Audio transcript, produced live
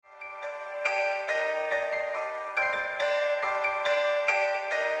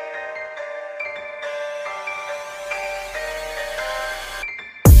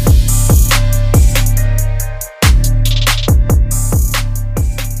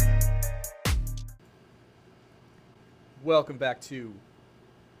Welcome back to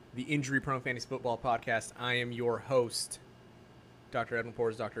the Injury Prone Fantasy Football Podcast. I am your host, Dr. Edwin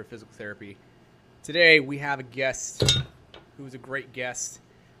Porras, Doctor of Physical Therapy. Today we have a guest who is a great guest.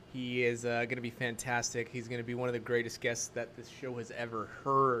 He is going to be fantastic. He's going to be one of the greatest guests that this show has ever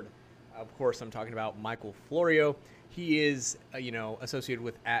heard. Of course, I'm talking about Michael Florio. He is, associated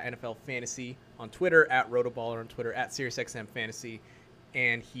with @NFL Fantasy on Twitter, @Rotoballer on Twitter, @SiriusXM Fantasy,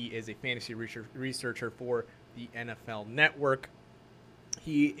 and he is a fantasy researcher for the NFL Network.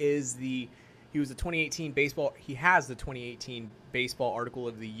 He was the 2018 baseball. He has the 2018 Baseball Article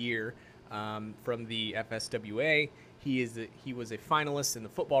of the Year from the FSWA. He was a finalist in the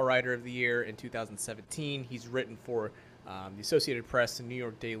Football Writer of the Year in 2017. He's written for the Associated Press and New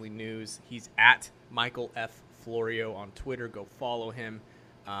York Daily News. He's at Michael F. Florio on Twitter. Go follow him.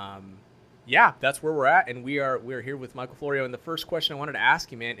 That's where we're at, and we're here with Michael Florio. And the first question I wanted to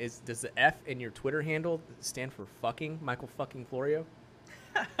ask you, man, is does the F in your Twitter handle stand for fucking Michael fucking Florio?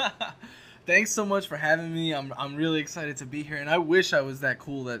 Thanks so much for having me. I'm really excited to be here, and I wish I was that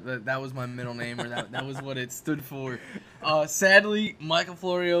cool that was my middle name or that was what it stood for. Sadly, Michael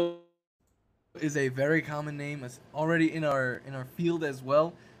Florio is a very common name. It's already in our field as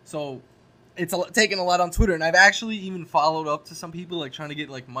well. So it's taken a lot on Twitter, and I've actually even followed up to some people like trying to get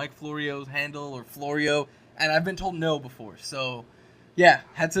like Mike Florio's handle or Florio, and I've been told no before. So yeah,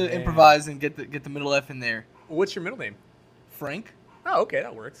 had to improvise and get the middle F in there. What's your middle name? Frank. Oh, okay,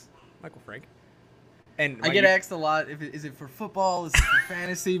 that works. Michael Frank. And I get asked a lot, is it for football, is it for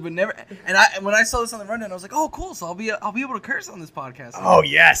fantasy, but never. And when I saw this on the rundown, I was like, oh, cool. So I'll be able to curse on this podcast. Oh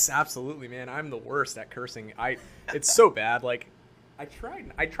yes, absolutely, man. I'm the worst at cursing. It's so bad. Like, I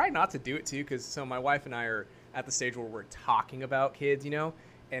try not to do it too, because my wife and I are at the stage where we're talking about kids,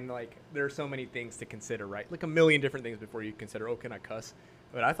 and like there are so many things to consider, right? Like a million different things before you consider, oh, can I cuss?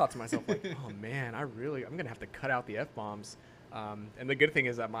 But I thought to myself, like, oh man, I'm gonna have to cut out the F-bombs. And the good thing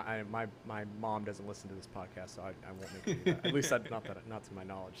is that my mom doesn't listen to this podcast, so I won't make her do that. At least not to my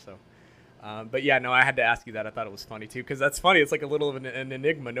knowledge. So, but yeah, no, I had to ask you that. I thought it was funny too, because that's funny. It's like a little of an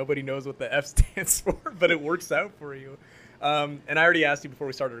enigma. Nobody knows what the F stands for, but it works out for you. And I already asked you before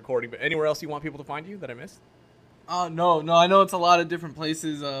we started recording, but anywhere else you want people to find you that I missed? No, I know it's a lot of different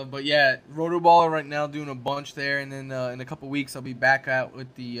places, but yeah, Rotoballer right now doing a bunch there, and then in a couple weeks I'll be back out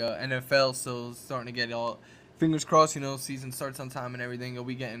with the NFL, so starting to get all. Fingers crossed, season starts on time and everything. You'll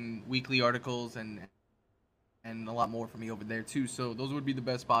be getting weekly articles and a lot more from me over there too. So those would be the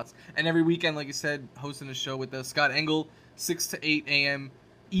best spots. And every weekend, like I said, hosting a show with Scott Engel, 6 to 8 a.m.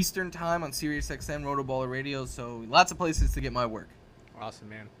 Eastern time on SiriusXM Rotoballer Radio. So lots of places to get my work. Awesome,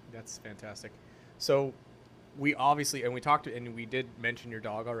 man. That's fantastic. So we obviously, and we did mention your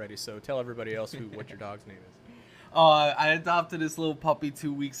dog already. So tell everybody else what your dog's name is. I adopted this little puppy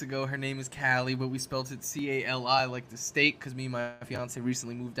 2 weeks ago. Her name is Callie, but we spelled it C-A-L-I like the state because me and my fiance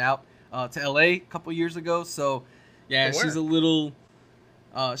recently moved out to L.A. a couple years ago. So, yeah, she's a little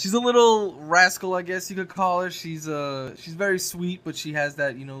rascal, I guess you could call her. She's very sweet, but she has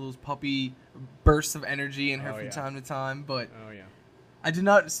that, those puppy bursts of energy in her from time to time. But I did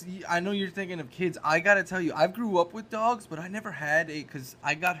not see. I know you're thinking of kids. I got to tell you, I grew up with dogs, but I never had because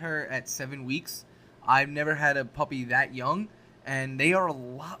I got her at 7 weeks. I've never had a puppy that young, and they are a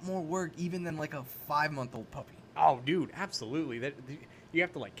lot more work even than like a 5-month-old puppy. Oh, dude, absolutely. You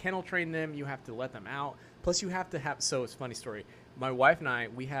have to like kennel train them. You have to let them out. Plus, you have to have. So it's a funny story. My wife and I,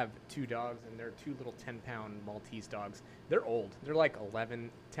 we have 2 dogs, and they're 2 little 10-pound Maltese dogs. They're old. They're like 10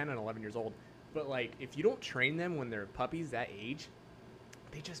 and 11 years old. But like, if you don't train them when they're puppies that age,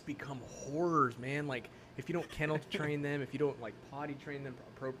 they just become horrors, man. Like, if you don't kennel train them, if you don't like potty train them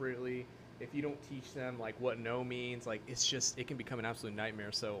appropriately. If you don't teach them like what no means, like it can become an absolute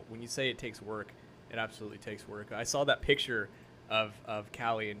nightmare. So when you say it takes work, it absolutely takes work. I saw that picture of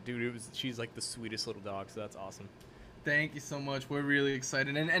Callie, and dude, she's like the sweetest little dog. So that's awesome. Thank you so much. We're really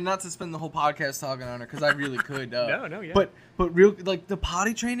excited, and not to spend the whole podcast talking on her because I really could. No, yeah. But real like the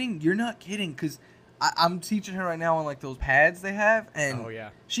potty training, you're not kidding because I'm teaching her right now on like those pads they have, and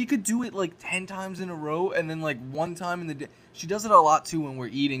she could do it like 10 times in a row, and then like one time in the day. She does it a lot too when we're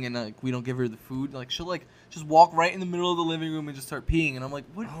eating and like we don't give her the food. Like she'll like just walk right in the middle of the living room and just start peeing, and I'm like,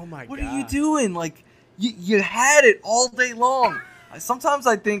 what? Oh my what God. are you doing? Like you had it all day long. Sometimes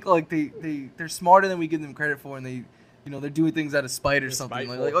I think like they're smarter than we give them credit for, and they're doing things out of spite or something.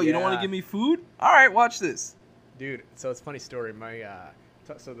 Like, oh, you don't want to give me food? All right, watch this. Dude, so it's a funny story.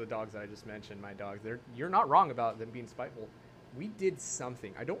 So the dogs that I just mentioned, my dogs, you're not wrong about them being spiteful. We did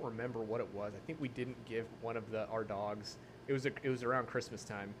something. I don't remember what it was. I think we didn't give one of our dogs. It was around Christmas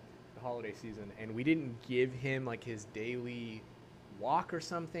time, the holiday season, and we didn't give him like his daily walk or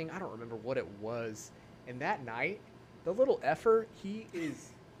something. I don't remember what it was. And that night, The little effer, he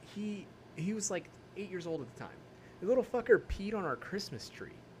was like 8 years old at the time. The little fucker peed on our Christmas tree.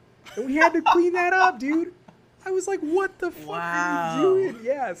 And we had to clean that up, dude. I was like, what the fuck are you doing?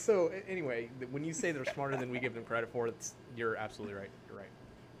 Yeah, so anyway, when you say they're smarter than we give them credit for, you're absolutely right. You're right.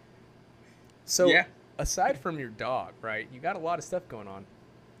 So Yeah. aside from your dog, right, you got a lot of stuff going on.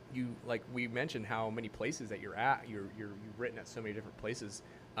 You, like we mentioned, how many places that you're at. You've written at so many different places.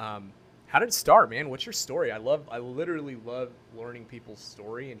 How did it start, man? What's your story? I literally love learning people's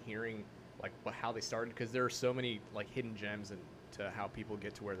story and hearing like how they started, because there are so many like hidden gems into how people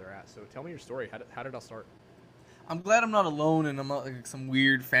get to where they're at. So tell me your story. How did it all start? I'm glad I'm not alone and I'm not like some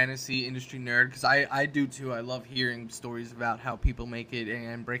weird fantasy industry nerd, because I do too. I love hearing stories about how people make it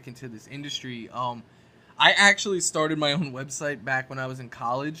and break into this industry. I actually started my own website back when I was in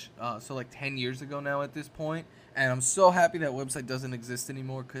college, so like 10 years ago now at this point. And I'm so happy that website doesn't exist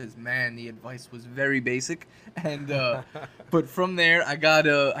anymore, because man, the advice was very basic. And but from there, I got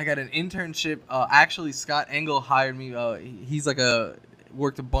an internship. Actually, Scott Engel hired me. He's like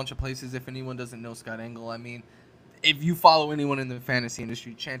worked a bunch of places. If anyone doesn't know Scott Engel, I mean, if you follow anyone in the fantasy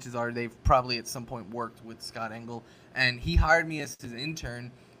industry, chances are they've probably at some point worked with Scott Engel. And he hired me as his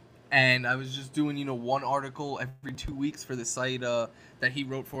intern. And I was just doing, one article every 2 weeks for the site that he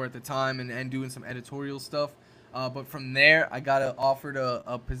wrote for at the time, and doing some editorial stuff. But from there, I got offered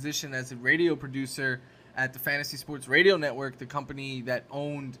a position as a radio producer at the Fantasy Sports Radio Network, the company that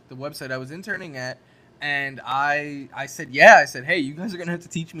owned the website I was interning at. And I said, yeah. I said, hey, you guys are going to have to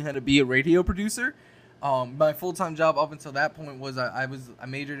teach me how to be a radio producer. My full-time job up until that point was I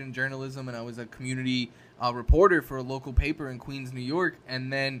majored in journalism, and I was a community reporter for a local paper in Queens, New York.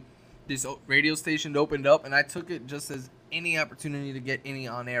 And then this radio station opened up, and I took it just as any opportunity to get any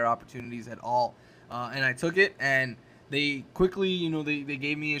on-air opportunities at all. And I took it, and they quickly, they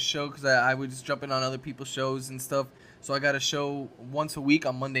gave me a show, because I would just jump in on other people's shows and stuff. So I got a show once a week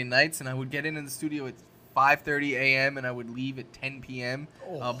on Monday nights, and I would get in the studio at 5:30 a.m. and I would leave at 10 p.m.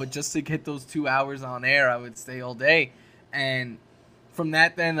 But just to get those 2 hours on air, I would stay all day. And from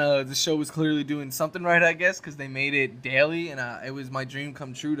that, then the show was clearly doing something right, I guess, because they made it daily, and it was my dream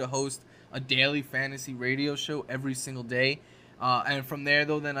come true to host a daily fantasy radio show every single day. And from there,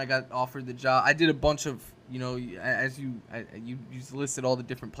 though, then I got offered the job. I did a bunch of, as you listed all the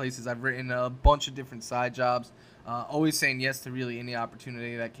different places. I've written a bunch of different side jobs, always saying yes to really any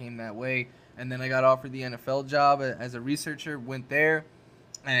opportunity that came that way. And then I got offered the NFL job as a researcher, went there,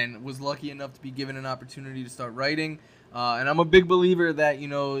 and was lucky enough to be given an opportunity to start writing. And I'm a big believer that, you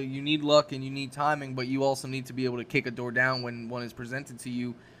need luck and you need timing, but you also need to be able to kick a door down when one is presented to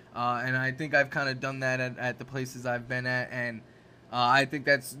you. And I think I've kind of done that at the places I've been at. And I think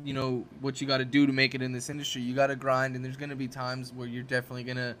that's, what you got to do to make it in this industry. You got to grind, and there's going to be times where you're definitely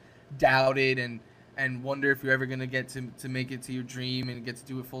going to doubt it and wonder if you're ever going to get to make it to your dream and get to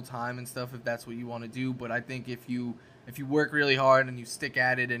do it full time and stuff, if that's what you want to do. But I think if you work really hard and you stick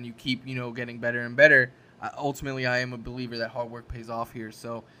at it and you keep, getting better and better, ultimately I am a believer that hard work pays off here.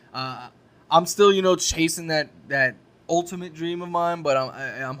 So I'm still, chasing that ultimate dream of mine, but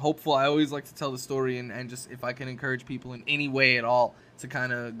I'm hopeful. I always like to tell the story and just, if I can encourage people in any way at all to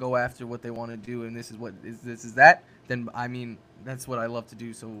kind of go after what they want to do, and this is that, then I mean, that's what I love to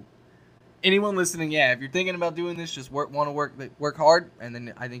do. So anyone listening, yeah, if you're thinking about doing this, just work hard, and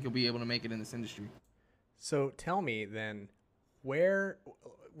then I think you'll be able to make it in this industry. So tell me then, when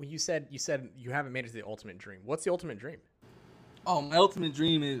you said you haven't made it to the ultimate dream. What's the ultimate dream? Oh, my ultimate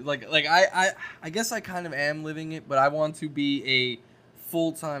dream is like I guess I kind of am living it, but I want to be a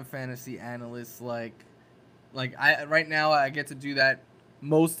full-time fantasy analyst. Like I right now I get to do that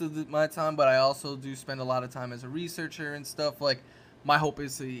most of my time, but I also do spend a lot of time as a researcher and stuff. Like, my hope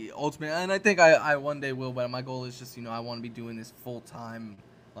is the ultimate, and I think I one day will, but my goal is just, I want to be doing this full-time.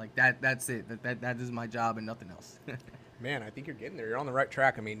 Like, that's it. That is my job and nothing else. Man, I think you're getting there. You're on the right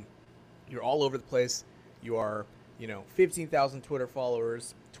track. I mean, you're all over the place. You are, 15,000 Twitter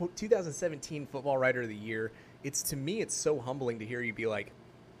followers, 2017 Football Writer of the Year. To me, it's so humbling to hear you be like,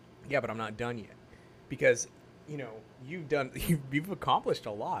 yeah, but I'm not done yet. Because, you've accomplished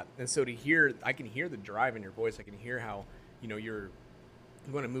a lot. And so I can hear the drive in your voice. I can hear how, you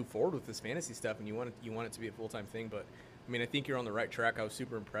want to move forward with this fantasy stuff, and you want it to be a full-time thing. But I mean, I think you're on the right track. I was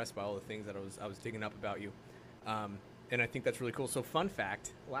super impressed by all the things that I was digging up about you. And I think that's really cool. So fun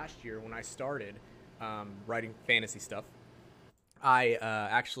fact, last year when I started writing fantasy stuff, I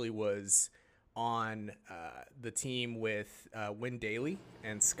actually was on the team with Win Daily,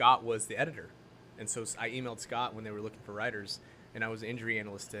 and Scott was the editor. And so I emailed Scott when they were looking for writers, and I was an injury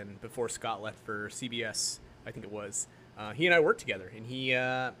analyst. And before Scott left for CBS, I think it was, He and I worked together, and he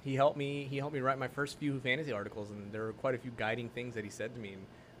helped me write my first few fantasy articles, and there were quite a few guiding things that he said to me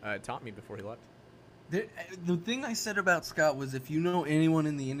and taught me before he left. The thing I said about Scott was, if you know anyone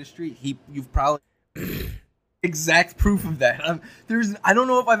in the industry, you've probably exact proof of that. I don't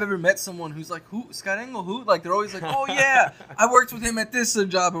know if I've ever met someone who's like, who, Scott Engel, who? Like, they're always like, oh yeah, I worked with him at this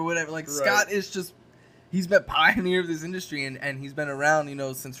job or whatever. Like, right. Scott is just, he's been pioneer of this industry, and he's been around,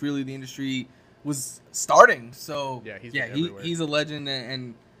 since really the industry was starting. So he's a legend,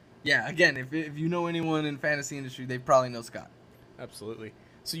 and yeah, again, if you know anyone in fantasy industry, they probably know Scott. Absolutely.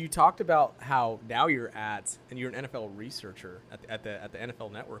 So you talked about how now you're an NFL researcher at the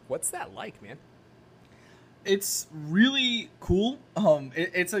NFL Network. What's that like, man? It's really cool.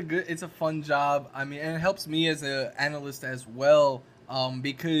 It's a fun job. I mean, and it helps me as an analyst as well.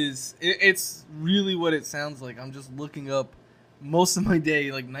 Because it's really what it sounds like. I'm just looking up most of my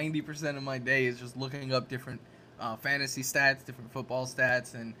day, like 90% of my day is just looking up different fantasy stats, different football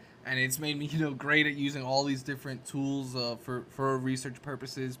stats, and it's made me great at using all these different tools for research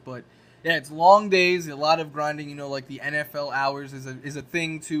purposes. But yeah, it's long days, a lot of grinding. Like the NFL hours is a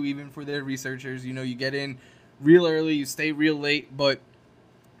thing too, even for their researchers. You get in real early, you stay real late, but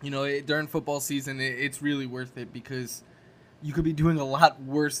during football season, it's really worth it because you could be doing a lot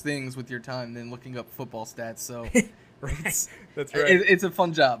worse things with your time than looking up football stats. So right. That's right. It's a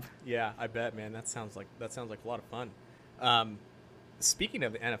fun job. Yeah, I bet, man. That sounds like a lot of fun. Speaking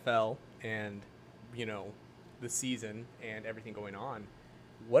of the NFL and the season and everything going on,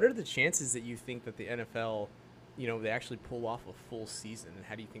 what are the chances that you think that the NFL, they actually pull off a full season, and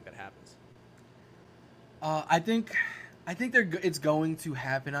how do you think that happens? I think it's going to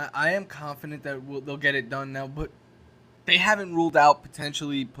happen. I am confident that they'll get it done now, but they haven't ruled out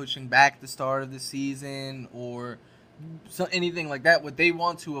potentially pushing back the start of the season or anything like that. What they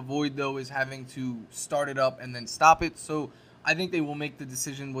want to avoid, though, is having to start it up and then stop it. So I think they will make the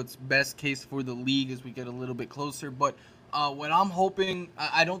decision what's best case for the league as we get a little bit closer. But what I'm hoping,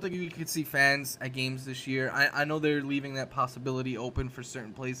 I don't think we could see fans at games this year. I know they're leaving that possibility open for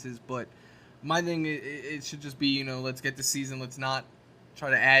certain places, but my thing, it should just be, let's get the season. Let's not try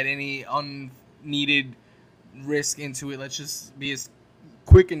to add any unneeded risk into it. Let's just be as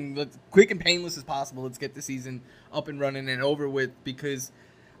quick and painless as possible. Let's get the season up and running and over with, because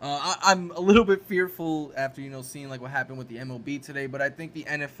I'm a little bit fearful after seeing like what happened with the MLB today. But I think the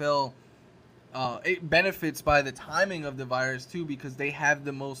NFL it benefits by the timing of the virus too, because they have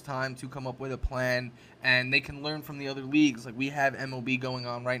the most time to come up with a plan and they can learn from the other leagues. Like we have MLB going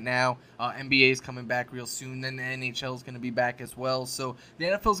on right now, NBA is coming back real soon, then the NHL is going to be back as well. So the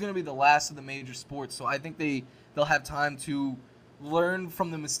NFL is going to be the last of the major sports. So I think they'll have time to learn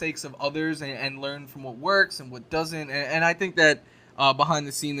from the mistakes of others and learn from what works and what doesn't. And I think that behind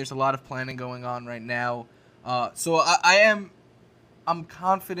the scene there's a lot of planning going on right now. So I'm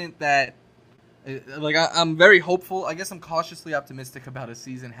confident that. I'm very hopeful. I guess I'm cautiously optimistic about a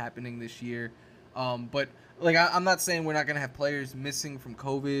season happening this year. But I'm not saying we're not going to have players missing from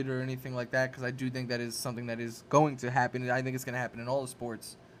COVID or anything like that, because I do think that is something that is going to happen. I think it's going to happen in all the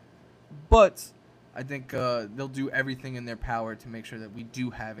sports. But I think they'll do everything in their power to make sure that we do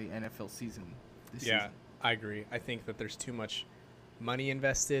have a NFL season this season. I agree. I think that there's too much money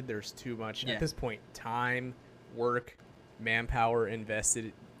invested. There's too much, at this point, time, work, manpower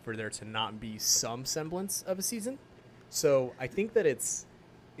invested for there to not be some semblance of a season. So I think that it's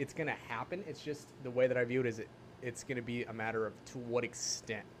going to happen. It's just the way that I view it is it's going to be a matter of to what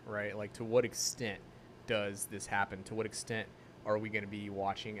extent, right? Like to what extent does this happen? To what extent are we going to be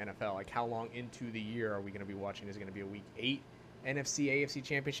watching NFL? Like how long into the year are we going to be watching? Is it going to be a week 8 NFC, AFC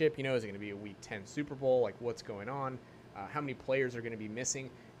championship? Is it going to be a week 10 Super Bowl? Like what's going on? How many players are going to be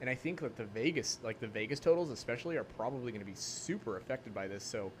missing? And I think that the Vegas totals especially are probably going to be super affected by this.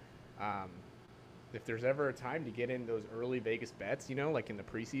 So if there's ever a time to get in those early Vegas bets, like in the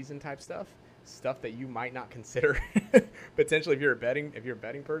preseason type stuff that you might not consider potentially if you're a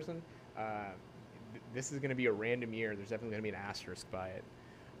betting person, this is going to be a random year. There's definitely going to be an asterisk by it.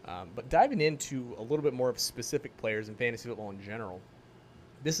 But diving into a little bit more of specific players in fantasy football in general,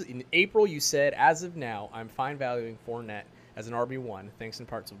 this is in April. You said, as of now, I'm fine valuing Fournette as an RB1, thanks in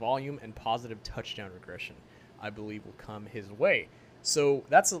part to volume and positive touchdown regression I believe will come his way. So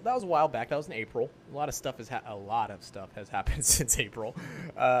that was a while back. That was in April. A lot of stuff has happened since April.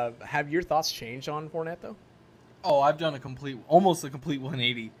 Have your thoughts changed on Fournette though? Oh, I've done almost a complete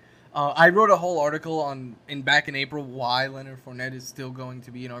 180. I wrote a whole article back in April why Leonard Fournette is still going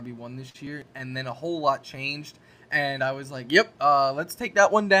to be an RB1 this year, and then a whole lot changed, and I was like, yep, let's take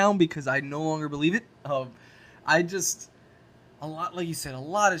that one down because I no longer believe it. A lot, like you said, a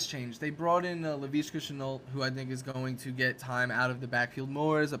lot has changed. They brought in Laviska Shenault, who I think is going to get time out of the backfield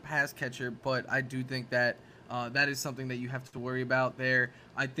more as a pass catcher, but I do think that that is something that you have to worry about there.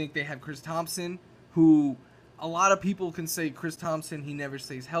 I think they have Chris Thompson, who a lot of people can say Chris Thompson, he never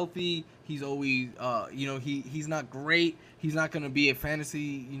stays healthy. He's always, he's not great. He's not going to be a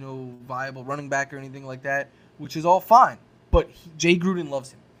fantasy, viable running back or anything like that, which is all fine. But Jay Gruden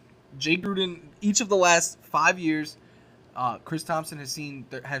loves him. Jay Gruden, each of the last 5 years, Chris Thompson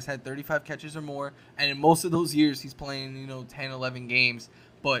has had 35 catches or more, and in most of those years he's playing 10, 11 games,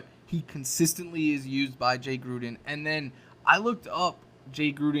 but he consistently is used by Jay Gruden. And then I looked up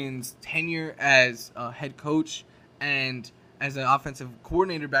Jay Gruden's tenure as a head coach and as an offensive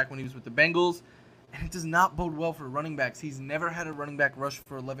coordinator back when he was with the Bengals, and it does not bode well for running backs. He's never had a running back rush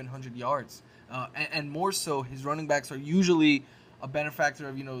for 1,100 yards, and more so, his running backs are usually a benefactor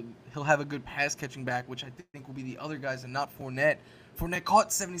of, he'll have a good pass catching back, which I think will be the other guys and not Fournette. Fournette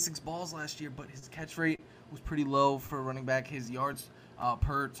caught 76 balls last year, but his catch rate was pretty low for a running back. His yards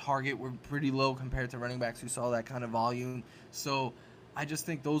per target were pretty low compared to running backs who saw that kind of volume. So I just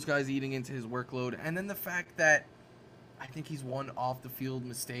think those guys eating into his workload. And then the fact that I think he's one off the field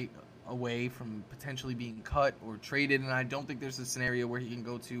mistake away from potentially being cut or traded, and I don't think there's a scenario where he can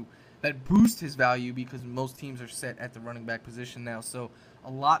go to that boosts his value because most teams are set at the running back position now. So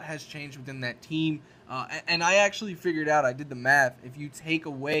a lot has changed within that team. And I actually figured out, I did the math, if you take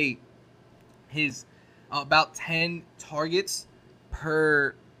away his about 10 targets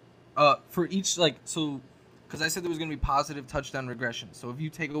per for each, because I said there was going to be positive touchdown regression. So if you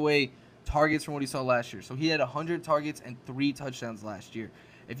take away targets from what he saw last year, so he had 100 targets and 3 touchdowns last year.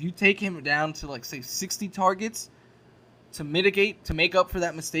 If you take him down to say 60 targets, to make up for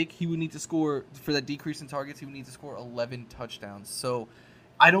that mistake, he would need to score, for that decrease in targets, he would need to score 11 touchdowns. So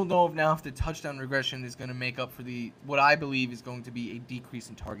I don't know if the touchdown regression is going to make up for what I believe is going to be a decrease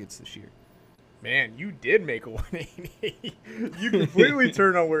in targets this year. Man, you did make a 180. You completely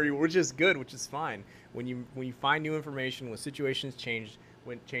turned on where you were, which is good, which is fine. When you find new information, when situations change,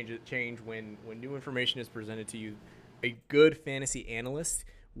 when new information is presented to you, a good fantasy analyst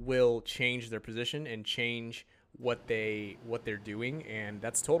will change their position and change what they're doing, and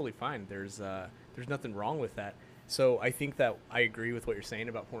that's totally fine. There's nothing wrong with that. So I think that I agree with what you're saying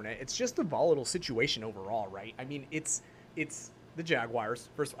about Fournette. It's just a volatile situation overall, right? I mean, it's the Jaguars.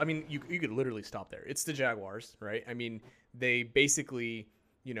 First, I mean, you could literally stop there. It's the Jaguars, right? I mean, they basically,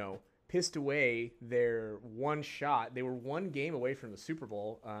 pissed away their one shot. They were one game away from the Super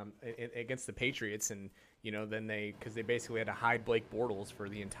Bowl against the Patriots, and then because they basically had to hide Blake Bortles for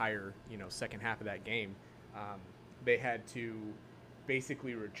the entire second half of that game. They had to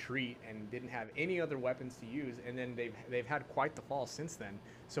basically retreat and didn't have any other weapons to use, and then they've had quite the fall since then.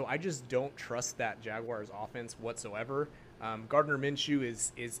 So I just don't trust that Jaguars offense whatsoever. Gardner Minshew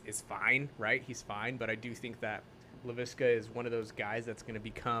is fine, right? He's fine, but I do think that Laviska is one of those guys that's going to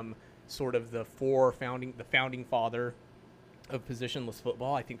become sort of the founding father of positionless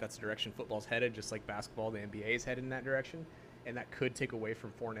football. I think that's the direction football's headed, just like basketball, the NBA is headed in that direction, and that could take away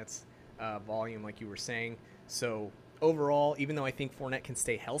from Fournette's volume, like you were saying. So overall, even though I think Fournette can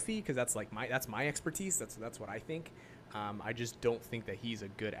stay healthy, because that's my expertise, that's what I think. I just don't think that he's a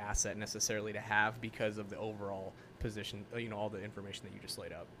good asset necessarily to have because of the overall position, all the information that you just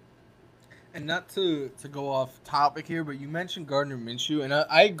laid out. And not to go off topic here, but you mentioned Gardner Minshew, and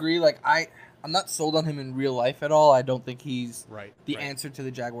I agree. I'm not sold on him in real life at all. I don't think he's the answer to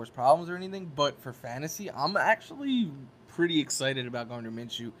the Jaguars' problems or anything. But for fantasy, I'm actually pretty excited about Gardner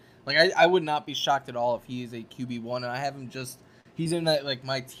Minshew. I would not be shocked at all if he is a QB1, and I have him he's in that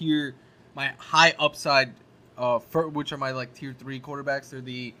my tier, my high upside, which are my tier 3 quarterbacks. They're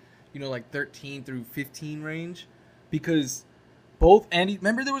the 13 through 15 range, because both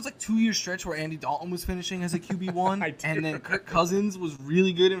remember there was 2-year stretch where Andy Dalton was finishing as a QB1, and then Kirk Cousins was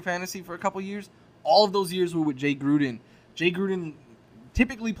really good in fantasy for a couple years. All of those years were with Jay Gruden. Jay Gruden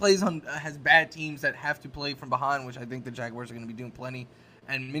typically has bad teams that have to play from behind, which I think the Jaguars are going to be doing plenty.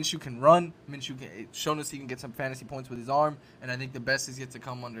 And Minshew can run. It's shown us he can get some fantasy points with his arm, and I think the best is yet to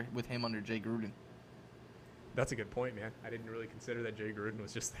come with him under Jay Gruden. That's a good point, man. I didn't really consider that Jay Gruden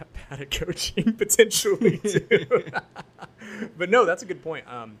was just that bad at coaching, potentially, too. But no, that's a good point.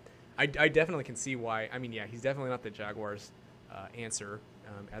 I definitely can see why. I mean, yeah, he's definitely not the Jaguars' answer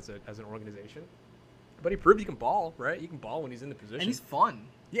as an organization. But he proved he can ball, right? He can ball when he's in the position. And he's fun.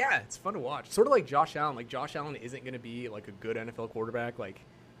 Yeah, it's fun to watch. Sort of like Josh Allen. Josh Allen isn't going to be a good NFL quarterback.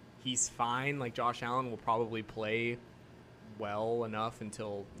 He's fine. Josh Allen will probably play well enough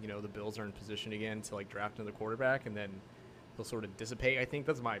until the Bills are in position again to draft another quarterback, and then he'll sort of dissipate. I think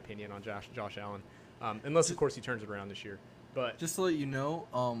that's my opinion on Josh Allen, unless of course he turns it around this year. But Just to let you know,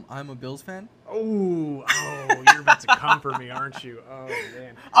 I'm a Bills fan. oh, you're about to come for me, aren't you? Oh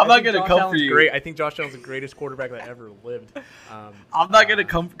man, I'm not think gonna Josh come for Allen's you. Great. I think Josh Allen's the greatest quarterback that ever lived. I'm not gonna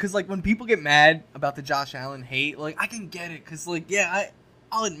come because like when people get mad about the Josh Allen hate, like I can get it because like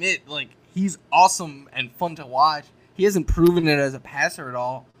I'll admit like he's awesome and fun to watch. He hasn't proven it as a passer at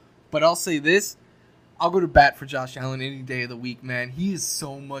all, but I'll say this: I'll go to bat for Josh Allen any day of the week, man. He is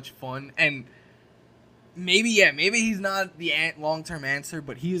so much fun and. Maybe he's not the long-term answer,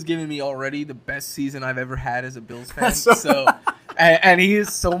 but he has given me already the best season I've ever had as a Bills fan. And he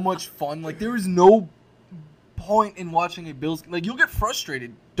is so much fun. Like there is no point in watching a Bills like you'll get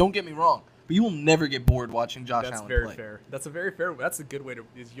frustrated. Don't get me wrong, but you will never get bored watching Josh Allen play. That's very fair. That's a good way to.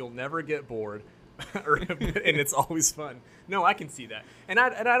 Is you'll never get bored, and it's always fun. No, I can see that, and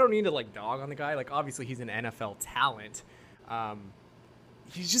I don't need to like dog on the guy. Like obviously he's an NFL talent.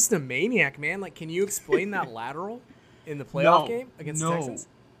 He's just a maniac, man. Like, can you explain that lateral in the playoff game against the Texans?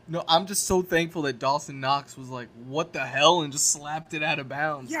 No, I'm just so thankful that Dawson Knox was like, "What the hell?" and just slapped it out of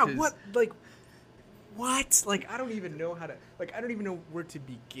bounds. Yeah, what? Like, I don't even know how to. Like, I don't even know where to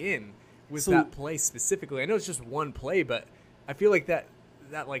begin with that play specifically. I know it's just one play, but I feel like that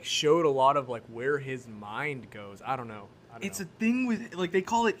like showed a lot of like where his mind goes. I don't know. It's a thing with like they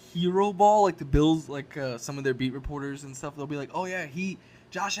call it hero ball. Like the Bills, like some of their beat reporters and stuff, they'll be like, "Oh yeah,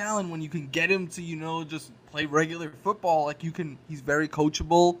 Josh Allen, when you can get him to, just play regular football, like he's very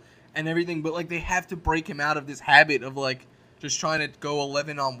coachable and everything, but like they have to break him out of this habit of like just trying to go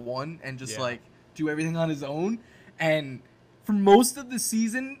 11-on-1 and just like do everything on his own. And for most of the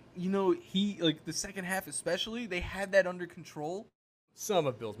season, he like the second half especially, they had that under control. Some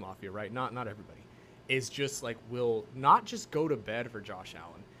of Bills Mafia, right? Not everybody is just like will not just go to bed for Josh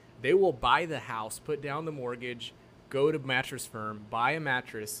Allen. They will buy the house, put down the mortgage, go to Mattress Firm, buy a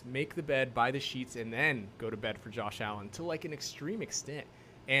mattress, make the bed, buy the sheets, and then go to bed for Josh Allen to like an extreme extent.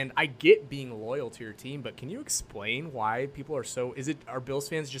 And I get being loyal to your team, but can you explain why people are so? Are Bills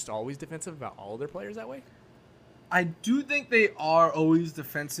fans just always defensive about all of their players that way? I do think they are always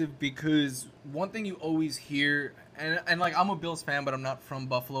defensive because one thing you always hear, and like I'm a Bills fan, but I'm not from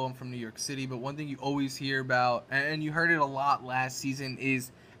Buffalo. I'm from New York City. But one thing you always hear about, and you heard it a lot last season,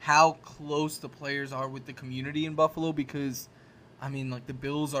 is how close the players are with the community in Buffalo because, I mean, like the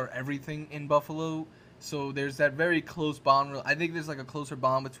Bills are everything in Buffalo. So there's that very close bond. I think there's like a closer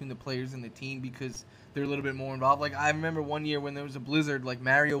bond between the players and the team because they're a little bit more involved. Like I remember one year when there was a blizzard, like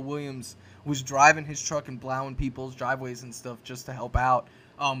Mario Williams was driving his truck and plowing people's driveways and stuff just to help out.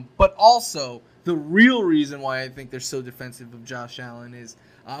 But also, the real reason why I think they're so defensive of Josh Allen is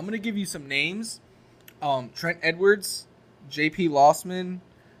I'm going to give you some names. Trent Edwards, J.P. Lossman,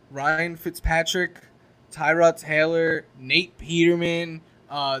 Ryan Fitzpatrick, Tyrod Taylor, Nate Peterman.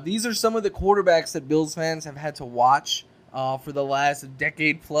 These are some of the quarterbacks that Bills fans have had to watch for the last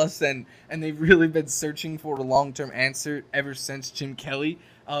decade plus, and they've really been searching for a long-term answer ever since Jim Kelly.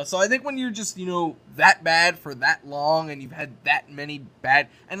 So I think when you're just, that bad for that long and you've had that many bad,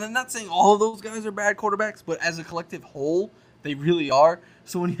 and I'm not saying all of those guys are bad quarterbacks, but as a collective whole, they really are.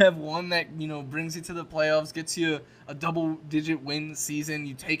 So when you have one that, brings you to the playoffs, gets you a double-digit win season,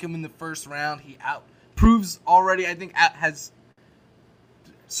 you take him in the first round, he proves already, I think, has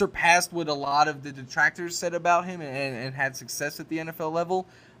surpassed what a lot of the detractors said about him and had success at the NFL level.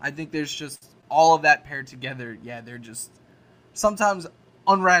 I think there's just all of that paired together. Yeah, they're just sometimes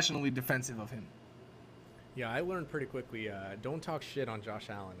unrationally defensive of him. Yeah, I learned pretty quickly, don't talk shit on Josh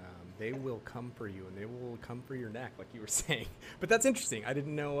Allen. They will come for you, and they will come for your neck, like you were saying. But that's interesting. I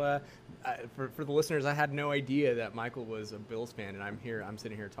didn't know, for the listeners, I had no idea that Michael was a Bills fan, and I'm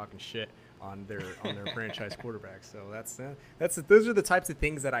sitting here talking shit on their franchise quarterback. So those are the types of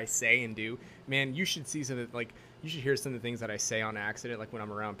things that I say and do. Man, you should see you should hear some of the things that I say on accident, like when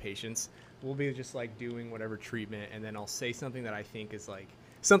I'm around patients. We'll be just like doing whatever treatment, and then I'll say something that I think is like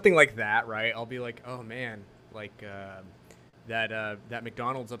something like that, right? I'll be like, oh man, like that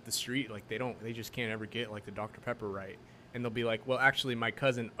McDonald's up the street, like they just can't ever get like the Dr. Pepper right. And they'll be like, well, actually my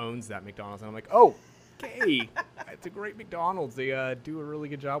cousin owns that McDonald's. And I'm like, oh, okay, it's a great McDonald's. They do a really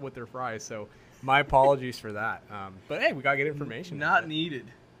good job with their fries. So my apologies for that. But hey, we got to get information. Not needed.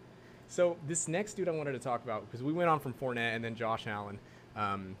 So this next dude I wanted to talk about, because we went on from Fournette and then Josh Allen,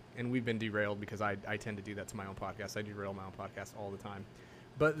 and we've been derailed because I tend to do that to my own podcast. I derail my own podcast all the time.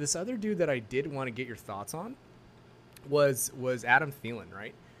 But this other dude that I did want to get your thoughts on was Adam Thielen,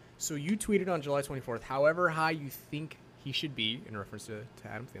 right? So you tweeted on July 24th, however high you think he should be, in reference to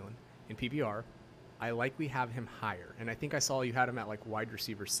Adam Thielen, in PPR, I likely have him higher. And I think I saw you had him at like wide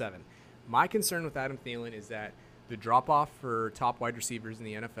receiver 7. My concern with Adam Thielen is that the drop-off for top wide receivers in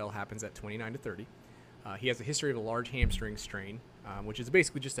the NFL happens at 29 to 30. He has a history of a large hamstring strain, which is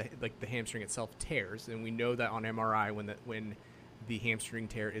basically just like the hamstring itself tears, and we know that on MRI when the hamstring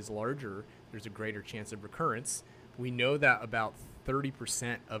tear is larger, there's a greater chance of recurrence. We know that about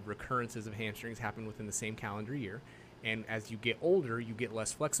 30% of recurrences of hamstrings happen within the same calendar year, and as you get older, you get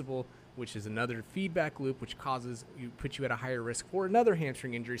less flexible, which is another feedback loop, which puts you at a higher risk for another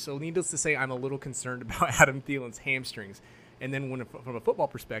hamstring injury. So needless to say, I'm a little concerned about Adam Thielen's hamstrings. And then from a football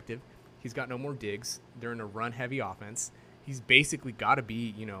perspective, he's got no more digs. They're in a run-heavy offense. He's basically got to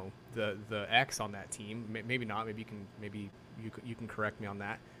be, the X on that team. Maybe not. Maybe you can correct me on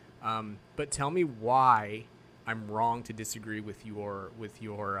that. But tell me why I'm wrong to disagree with your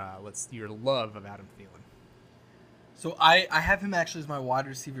love of Adam Thielen. So I have him actually as my wide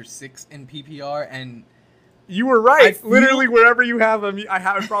receiver 6 in PPR, and you were right. Literally wherever you have him, I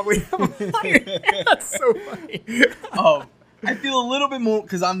have probably. That's so funny. I feel a little bit more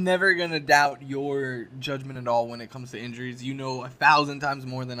because I'm never gonna doubt your judgment at all when it comes to injuries. You know 1,000 times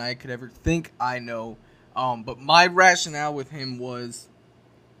more than I could ever think I know. But my rationale with him was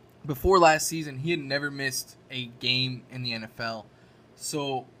before last season, he had never missed a game in the NFL.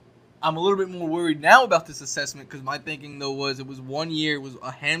 So I'm a little bit more worried now about this assessment because my thinking, though, was it was 1 year. It was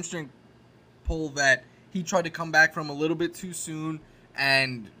a hamstring pull that he tried to come back from a little bit too soon.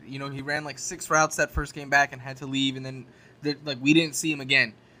 And, he ran like 6 routes that first game back and had to leave. And then, we didn't see him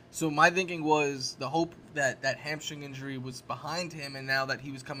again. So my thinking was the hope that that hamstring injury was behind him. And now that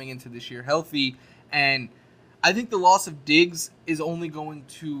he was coming into this year healthy. And I think the loss of Diggs is only going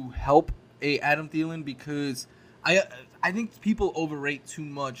to help Adam Thielen because I think people overrate too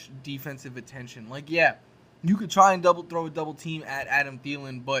much defensive attention. You could try and throw a double team at Adam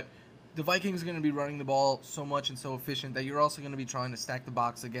Thielen, but the Vikings are going to be running the ball so much and so efficient that you're also going to be trying to stack the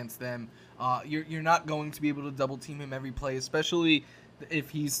box against them. You're not going to be able to double team him every play, especially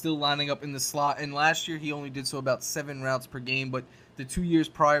if he's still lining up in the slot. And last year he only did so about 7 routes per game, but the 2 years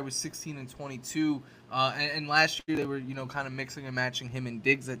prior was 16 and 22. And last year they were, kind of mixing and matching him and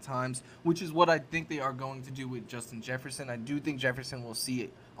Diggs at times, which is what I think they are going to do with Justin Jefferson. I do think Jefferson will see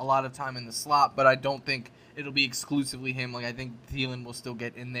a lot of time in the slot, but I don't think it'll be exclusively him. I think Thielen will still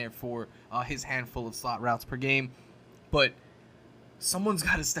get in there for his handful of slot routes per game. But someone's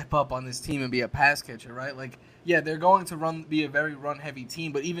got to step up on this team and be a pass catcher, right? They're going to be a very run-heavy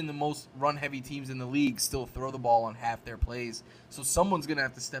team, but even the most run-heavy teams in the league still throw the ball on half their plays. So someone's going to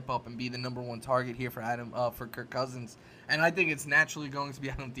have to step up and be the number 1 target here for Kirk Cousins. And I think it's naturally going to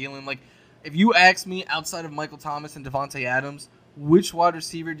be Adam Thielen. If you ask me, outside of Michael Thomas and Devontae Adams, which wide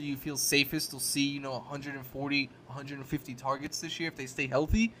receiver do you feel safest will see, 140, 150 targets this year if they stay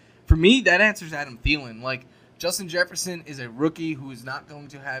healthy? For me, that answer is Adam Thielen. Justin Jefferson is a rookie who is not going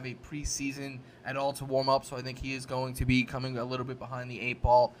to have a preseason at all to warm up, so I think he is going to be coming a little bit behind the 8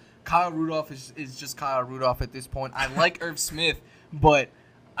 ball. Kyle Rudolph is just Kyle Rudolph at this point. I like Irv Smith, but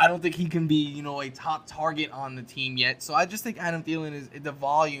I don't think he can be, a top target on the team yet. So I just think Adam Thielen the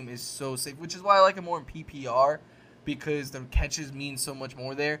volume is so safe, which is why I like him more in PPR. Because the catches mean so much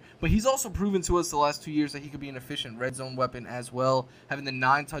more there. But he's also proven to us the last 2 years that he could be an efficient red zone weapon as well, having the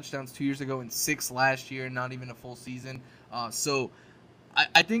 9 touchdowns 2 years ago and 6 last year, not even a full season. So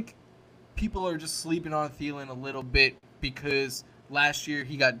I think people are just sleeping on Thielen a little bit because last year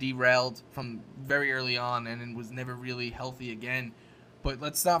he got derailed from very early on and was never really healthy again. But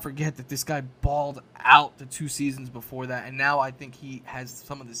let's not forget that this guy balled out the 2 seasons before that, and now I think he has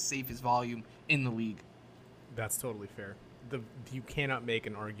some of the safest volume in the league. That's totally fair. You cannot make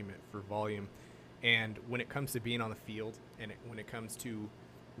an argument for volume. And when it comes to being on the field and when it comes to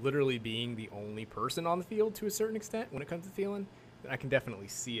literally being the only person on the field to a certain extent, when it comes to Thielen, I can definitely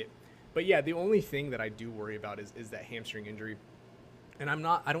see it. But yeah, the only thing that I do worry about is that hamstring injury. And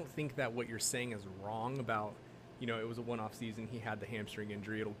I don't think that what you're saying is wrong about, it was a one-off season. He had the hamstring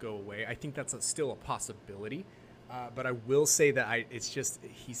injury. It'll go away. I think that's still a possibility. But I will say that it's just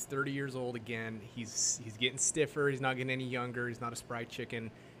he's 30 years old again. He's getting stiffer. He's not getting any younger. He's not a spry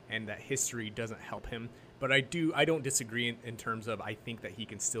chicken, and that history doesn't help him. But I don't disagree in terms of I think that he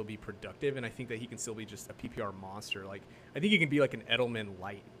can still be productive, and I think that he can still be just a PPR monster. I think he can be like an Edelman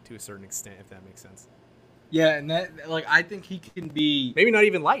light to a certain extent, if that makes sense. Yeah, and that I think he can be maybe not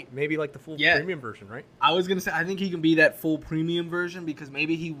even light, maybe like the full premium version, right? I was gonna say I think he can be that full premium version because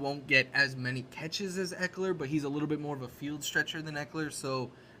maybe he won't get as many catches as Ekeler, but he's a little bit more of a field stretcher than Ekeler.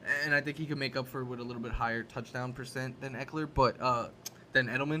 So, and I think he can make up for it with a little bit higher touchdown percent than Ekeler, but than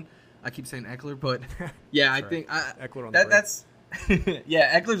Edelman. I keep saying Ekeler, but yeah, I think Ekeler on that's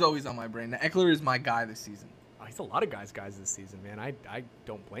yeah, Eckler's always on my brain. Now, Ekeler is my guy this season. Oh, he's a lot of guys this season, man. I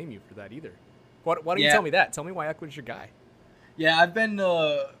don't blame you for that either. Why don't you tell me that? Tell me why Eckler's your guy. Yeah, I've been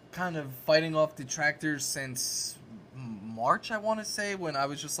kind of fighting off detractors since March, I want to say, when I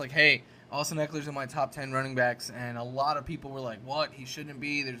was just like, hey, Austin Eckler's in my top 10 running backs, and a lot of people were like, what? He shouldn't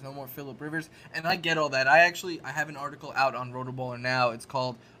be. There's no more Phillip Rivers. And I get all that. I have an article out on Rotoballer now. It's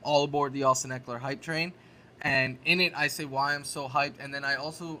called All Aboard the Austin Eckler Hype Train. And in it, I say why I'm so hyped, and then I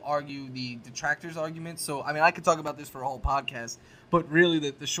also argue the detractors argument. So, I mean, I could talk about this for a whole podcast, but really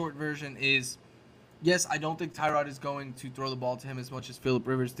the short version is, yes, I don't think Tyrod is going to throw the ball to him as much as Phillip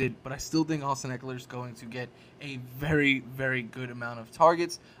Rivers did, but I still think Austin Eckler is going to get a very, very good amount of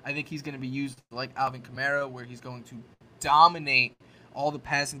targets. I think he's going to be used like Alvin Kamara, where he's going to dominate all the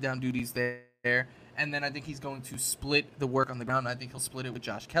passing down duties there. And then I think he's going to split the work on the ground. I think he'll split it with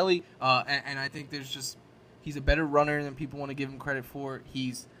Josh Kelly. And I think he's a better runner than people want to give him credit for.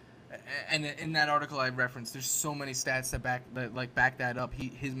 And in that article I referenced, there's so many stats that back that up.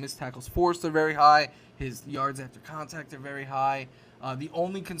 His missed tackles forced are very high. His yards after contact are very high. The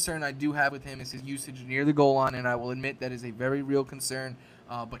only concern I do have with him is his usage near the goal line, and I will admit that is a very real concern.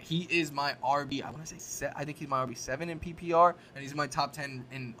 But he is my RB. I think he's my RB7 in PPR, and he's my top 10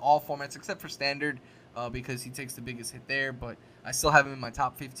 in all formats except for standard, because he takes the biggest hit there. But I still have him in my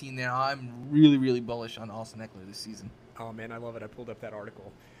top 15 there. I'm really, really bullish on Austin Eckler this season. Oh man, I love it. I pulled up that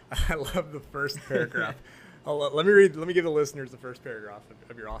article. I love the first paragraph. Let me give the listeners the first paragraph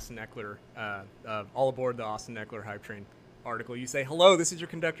of your Austin Eckler, All Aboard the Austin Eckler Hype Train article. You say, hello, this is your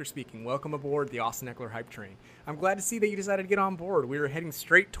conductor speaking. Welcome aboard the Austin Eckler Hype Train. I'm glad to see that you decided to get on board. We are heading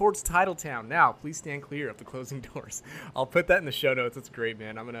straight towards Titletown. Now, please stand clear of the closing doors. I'll put that in the show notes. It's great,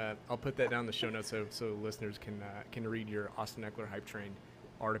 man. I'll put that down in the show notes so listeners can read your Austin Eckler Hype Train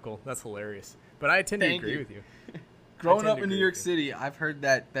article. That's hilarious. But I tend to agree with you. Growing up in New York City, I've heard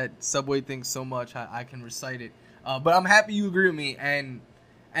that subway thing so much I can recite it. But I'm happy you agree with me, and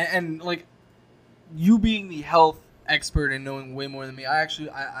like you being the health expert and knowing way more than me, I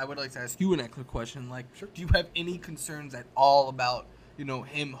would like to ask you an Eckler question. Like, sure. Do you have any concerns at all about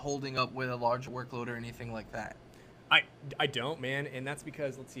him holding up with a large workload or anything like that? I don't, man, and that's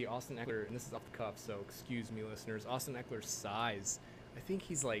because let's see, Austin Eckler, and this is off the cuff, so excuse me, listeners. Austin Eckler's size, I think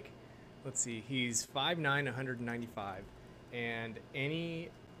he's like. Let's see, he's 5'9", 195, and let me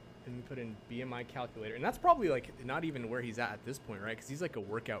put in BMI calculator, and that's probably like not even where he's at this point, right? Because he's like a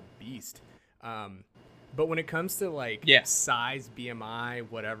workout beast. But when it comes to like size, BMI,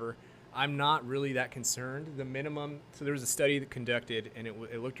 whatever, I'm not really that concerned. The minimum, so there was a study that conducted, and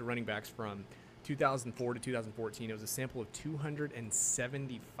it looked at running backs from 2004 to 2014. It was a sample of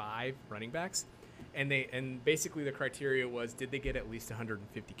 275 running backs. And basically the criteria was, did they get at least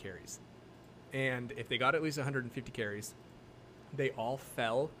 150 carries? And if they got at least 150 carries, they all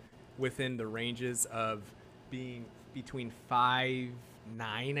fell within the ranges of being between 5'9",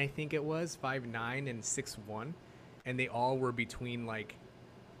 I think it was, 5'9" and 6'1", and they all were between like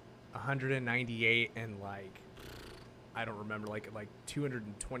 198 and like I don't remember, like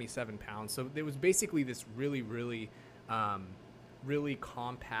 227 pounds. So it was basically this really, really, really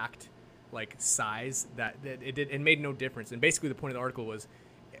compact like size that it made no difference. And basically the point of the article was,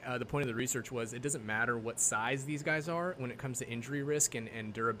 the point of the research was, it doesn't matter what size these guys are when it comes to injury risk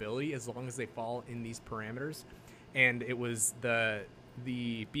and durability, as long as they fall in these parameters. And it was the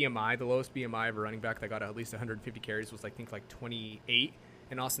BMI, the lowest BMI of a running back that got at least 150 carries was I think like 28,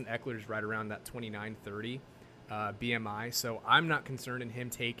 and Austin Eckler's right around that 29, 30 BMI. So I'm not concerned in him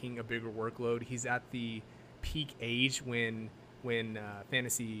taking a bigger workload. He's at the peak age when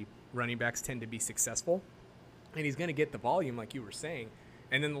fantasy running backs tend to be successful, and he's going to get the volume like you were saying.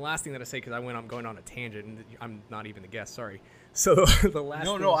 And then the last thing that I say, because I'm going on a tangent, and I'm not even the guest, sorry. So the last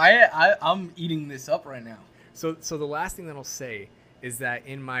I'm eating this up right now. So the last thing that I'll say is that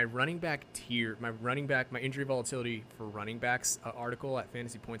in my running back tier, my injury volatility for running backs article at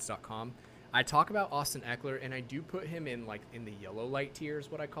fantasypoints.com, I talk about Austin Eckler, and I do put him in the yellow light tier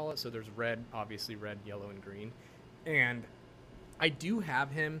is what I call it. So there's red, obviously red, yellow, and green. And I do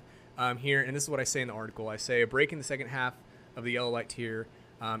have him here, and this is what I say in the article. I say a break in the second half of the yellow light tier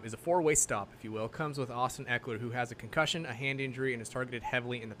is a four-way stop, if you will. Comes with Austin Eckler, who has a concussion, a hand injury, and is targeted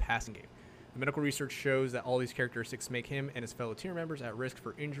heavily in the passing game. The medical research shows that all these characteristics make him and his fellow tier members at risk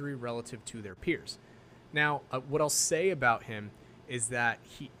for injury relative to their peers. Now, what I'll say about him is that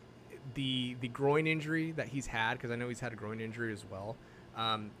the groin injury that he's had, because I know he's had a groin injury as well,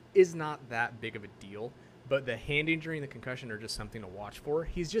 is not that big of a deal. But the hand injury and the concussion are just something to watch for.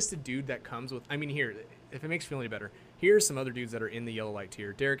 He's just a dude that comes with, here, if it makes you feel any better, here's some other dudes that are in the yellow light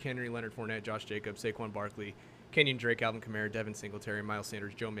tier. Derrick Henry, Leonard Fournette, Josh Jacobs, Saquon Barkley, Kenyon Drake, Alvin Kamara, Devin Singletary, Miles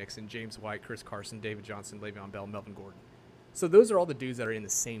Sanders, Joe Mixon, James White, Chris Carson, David Johnson, Le'Veon Bell, Melvin Gordon. So those are all the dudes that are in the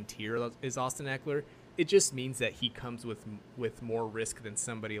same tier as Austin Eckler. it just means that he comes with more risk than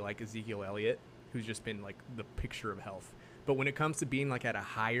somebody like Ezekiel Elliott, who's just been like the picture of health. But when it comes to being like at a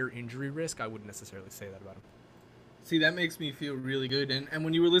higher injury risk, I wouldn't necessarily say that about him. See, that makes me feel really good. And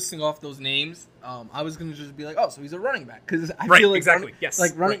when you were listing off those names, I was gonna just be like, oh, so he's a running back, because I feel like exactly, yes,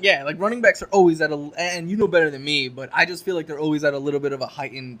 like running, right. yeah, like running backs are always at a, and you know better than me, but I just feel like they're always at a little bit of a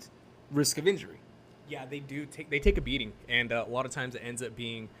heightened risk of injury. Yeah, they do. They take a beating, and a lot of times it ends up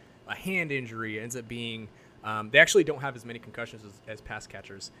being a hand injury. It ends up being they actually don't have as many concussions as pass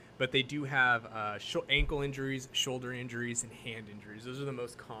catchers, but they do have ankle injuries, shoulder injuries, and hand injuries. Those are the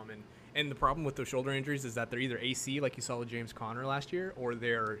most common. And the problem with those shoulder injuries is that they're either AC, like you saw with James Conner last year, or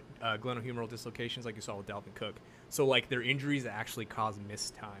they're glenohumeral dislocations, like you saw with Dalvin Cook. So, like, they're injuries that actually cause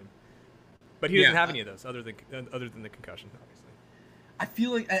missed time. But he doesn't have any of those, other than the concussion, obviously. I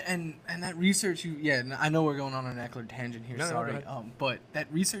feel like, and that research, I know we're going on an Ekeler tangent here, sorry. But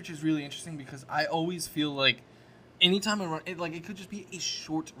that research is really interesting because I always feel like anytime it could just be a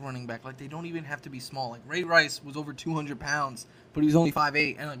short running back. Like, they don't even have to be small. Like, Ray Rice was over 200 pounds, but he was only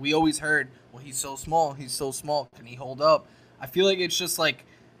 5'8", and like we always heard, well, he's so small, can he hold up? I feel like it's just like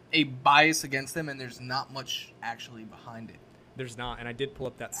a bias against them, and there's not much actually behind it. There's not, and I did pull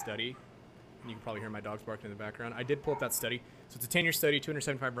up that study. You can probably hear my dogs barking in the background. I did pull up that study. So it's a 10-year study,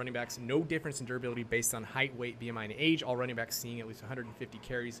 275 running backs, no difference in durability based on height, weight, BMI, and age. All running backs seeing at least 150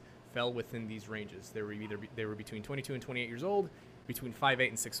 carries fell within these ranges. They were between 22 and 28 years old, between 5'8"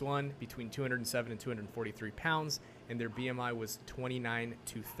 and 6'1", between 207 and 243 pounds, and their BMI was 29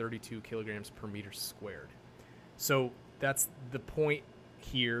 to 32 kilograms per meter squared. So that's the point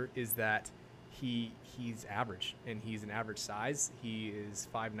here, is that he's average, and he's an average size. He is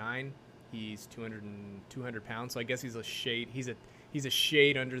 5'9". He's 200 pounds, so I guess he's a shade. He's a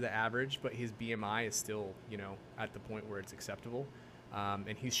shade under the average, but his BMI is still, at the point where it's acceptable.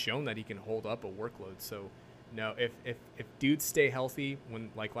 And he's shown that he can hold up a workload. So, no, if dudes stay healthy, when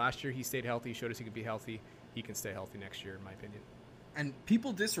like last year he stayed healthy, showed us he could be healthy, he can stay healthy next year, in my opinion. And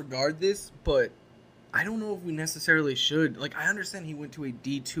people disregard this, but I don't know if we necessarily should. Like, I understand he went to a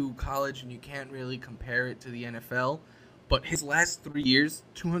D2 college, and you can't really compare it to the NFL. But his last 3 years,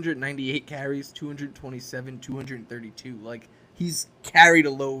 298 carries, 227, 232. Like, he's carried a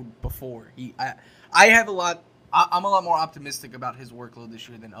load before. I'm a lot more optimistic about his workload this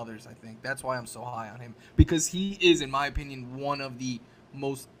year than others, I think. That's why I'm so high on him. Because he is, in my opinion, one of the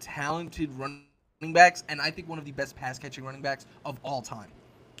most talented running backs, and I think one of the best pass-catching running backs of all time.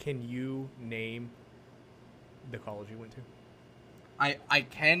 Can you name the college he went to? I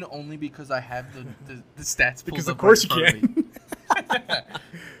can, only because I have the stats pulled because up of course right you can.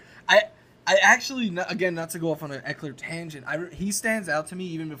 I actually, again, not to go off on an Ekeler tangent, he stands out to me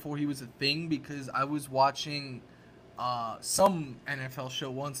even before he was a thing, because I was watching some NFL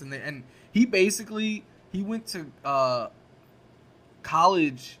show once, and he went to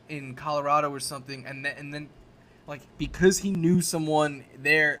college in Colorado or something, and then like, because he knew someone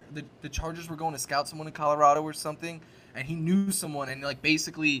there, the Chargers were going to scout someone in Colorado or something, and he knew someone, and like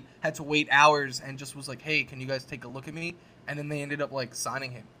basically had to wait hours and just was like, hey, can you guys take a look at me? And then they ended up like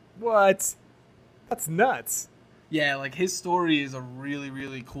signing him. What? That's nuts. Yeah, like, his story is a really,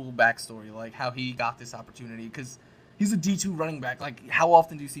 really cool backstory, like how he got this opportunity, because he's a D2 running back. Like, how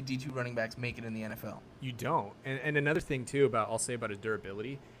often do you see D2 running backs make it in the NFL? You don't. And another thing too I'll say about his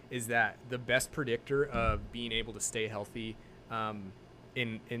durability is that the best predictor of being able to stay healthy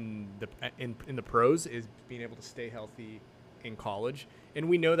in the pros is being able to stay healthy in college. And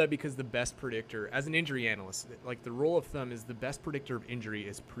we know that because the best predictor, as an injury analyst, like, the rule of thumb is the best predictor of injury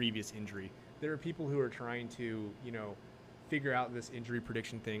is previous injury. There are people who are trying to, figure out this injury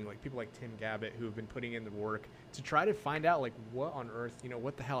prediction thing, like people like Tim Gabbett, who have been putting in the work to try to find out, like, what on earth,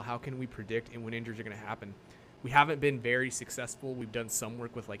 what the hell, how can we predict and when injuries are going to happen? We haven't been very successful. We've done some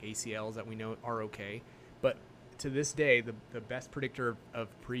work with like ACLs that we know are okay, but to this day, the best predictor of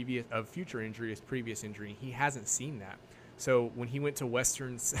future injury is previous injury. He hasn't seen that. So when he went to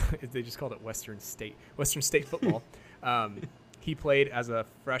Western, they just called it Western State football. He played as a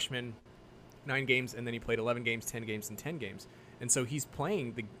freshman 9 games, and then he played 11 games, 10 games, and 10 games. And so he's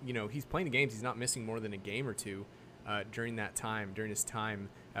playing the games. He's not missing more than a game or two during his time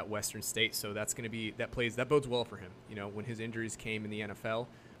at Western State. So that's going to be that bodes well for him. When his injuries came in the NFL,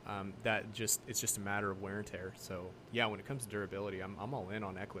 it's just a matter of wear and tear. So yeah, when it comes to durability, I'm all in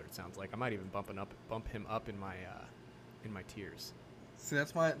on Ekeler. It sounds like I might even bump him up in my tiers. See,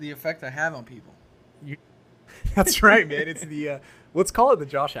 that's the effect I have on people. That's right, man. It's the let's call it the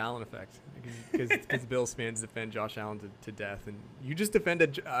Josh Allen effect, because Bills fans defend Josh Allen to death, and you just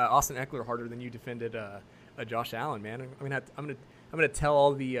defended Austin Ekeler harder than you defended Josh Allen, man. I'm gonna gonna tell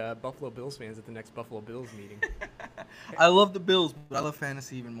all the Buffalo Bills fans at the next Buffalo Bills meeting. I love the Bills, but I love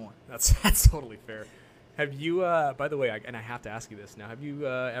fantasy even more. That's totally fair. Have you, by the way, and I have to ask you this now, have you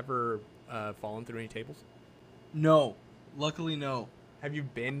ever fallen through any tables? No. Luckily, no. Have you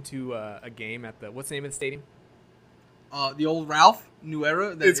been to a game at what's the name of the stadium? The old Ralph, New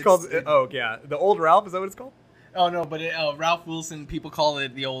Era. It's called, the old Ralph, is that what it's called? Oh, no, but Ralph Wilson, people call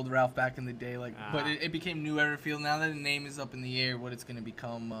it the old Ralph back in the day. But it became New Era Field. Now that the name is up in the air, what it's going to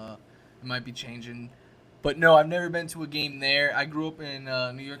become, it might be changing. But no, I've never been to a game there. I grew up in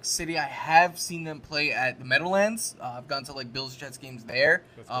New York City. I have seen them play at the Meadowlands. I've gone to Bills-Jets games there.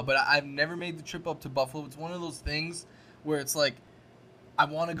 Cool. But I've never made the trip up to Buffalo. It's one of those things where it's like, I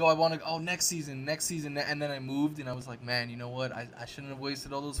want to go, next season. And then I moved, and I was like, man, you know what? I shouldn't have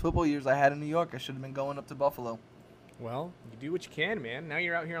wasted all those football years I had in New York. I should have been going up to Buffalo. Well, you do what you can, man. Now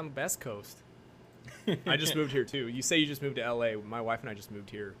you're out here on the Best Coast. I just moved here, too. You say you just moved to L.A. My wife and I just moved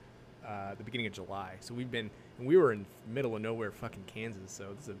here at the beginning of July. So we were in middle of nowhere fucking Kansas,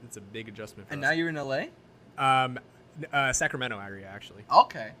 so it's a big adjustment for us. And now you're in L.A.? Sacramento area, actually.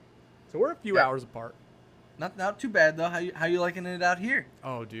 Okay. So we're a few hours apart. Not too bad, though. How you liking it out here?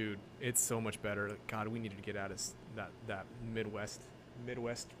 Oh, dude, it's so much better. God, we needed to get out of that Midwest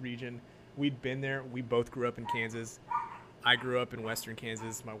region. We'd been there. We both grew up in Kansas. I grew up in western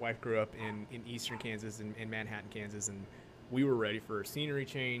Kansas. My wife grew up in eastern Kansas, in Manhattan, Kansas, and we were ready for a scenery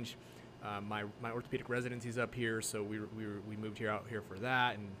change. My orthopedic residency's up here, so we moved out here for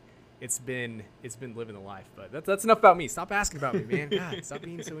that, and it's been living the life. But that's enough about me. Stop asking about me, man. God, stop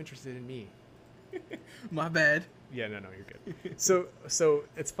being so interested in me. My bad. Yeah, no, you're good. So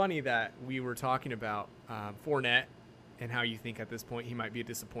it's funny that we were talking about Fournette and how you think at this point he might be a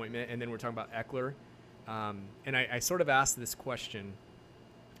disappointment, and then we're talking about Ekeler. And I sort of asked this question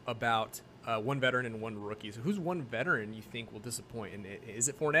about one veteran and one rookie. So who's one veteran you think will disappoint? And is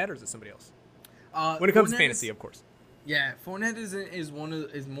it Fournette or is it somebody else? When it comes to fantasy, of course. Yeah, Fournette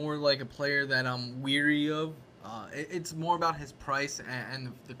is more like a player that I'm weary of. It's more about his price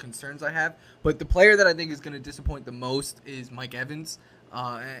and the concerns I have. But the player that I think is going to disappoint the most is Mike Evans.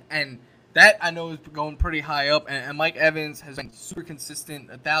 And that I know is going pretty high up. And Mike Evans has been super consistent,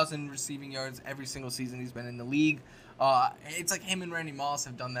 1,000 receiving yards every single season he's been in the league. It's like him and Randy Moss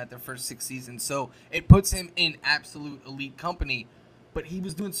have done that their first 6 seasons. So it puts him in absolute elite company. But he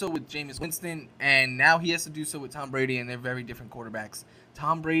was doing so with Jameis Winston, and now he has to do so with Tom Brady, and they're very different quarterbacks.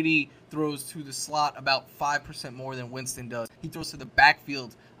 Tom Brady throws to the slot about 5% more than Winston does. He throws to the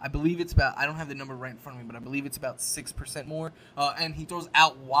backfield. I believe it's about, I don't have the number right in front of me, but I believe it's about 6% more. And he throws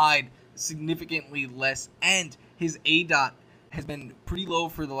out wide significantly less. And his ADOT has been pretty low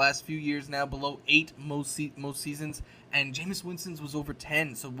for the last few years now, below 8 most seasons. And Jameis Winston's was over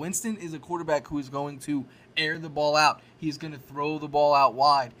 10. So Winston is a quarterback who is going to air the ball out. He's going to throw the ball out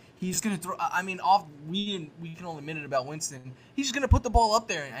wide. He's going to throw, we can only admit it about Winston. He's just going to put the ball up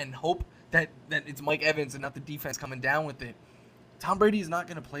there and hope that it's Mike Evans and not the defense coming down with it. Tom Brady is not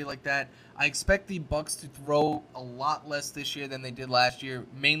going to play like that. I expect the Bucs to throw a lot less this year than they did last year,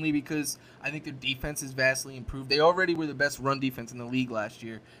 mainly because I think their defense is vastly improved. They already were the best run defense in the league last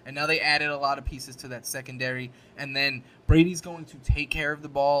year, and now they added a lot of pieces to that secondary. And then Brady's going to take care of the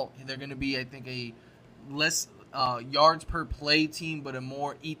ball. They're going to be, I think, a less yards per play team, but a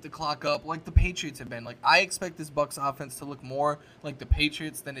more eat the clock up like the Patriots have been. Like, I expect this Bucs offense to look more like the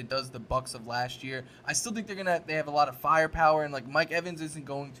Patriots than it does the Bucs of last year. I still think they have a lot of firepower, and like Mike Evans isn't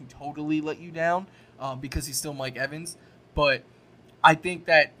going to totally let you down because he's still Mike Evans. But I think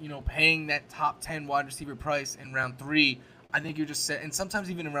that, paying that top 10 wide receiver price in round 3, I think you're just set, and sometimes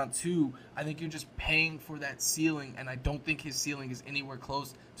even in round 2, I think you're just paying for that ceiling, and I don't think his ceiling is anywhere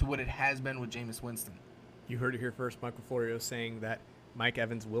close to what it has been with Jameis Winston. You heard it here first. Michael Florio saying that Mike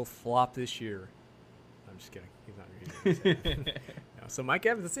Evans will flop this year. I'm just kidding. He's not here. No, so Mike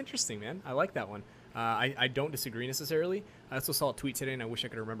Evans, that's interesting, man. I like that one. I don't disagree necessarily. I also saw a tweet today, and I wish I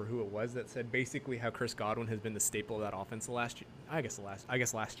could remember who it was, that said basically how Chris Godwin has been the staple of that offense the last year. I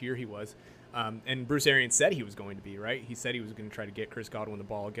guess last year he was. And Bruce Arians said he was going to be, right? He said he was going to try to get Chris Godwin the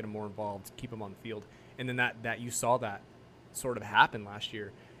ball, get him more involved, keep him on the field. And then that you saw that sort of happen last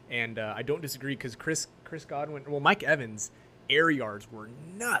year. And I don't disagree because Chris Godwin, Mike Evans' air yards were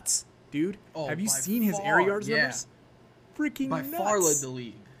nuts, dude. Oh, have you seen his air yards numbers? Freaking by nuts. far led the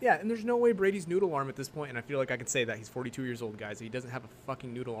league. Yeah, and there's no way Brady's noodle arm at this point, and I feel like I can say that. He's 42 years old, guys. If he doesn't have a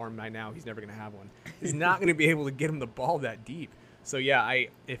fucking noodle arm by now, he's never going to have one. He's not going to be able to get him the ball that deep. So, yeah,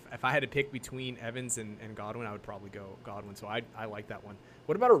 if I had to pick between Evans and Godwin, I would probably go Godwin. So I like that one.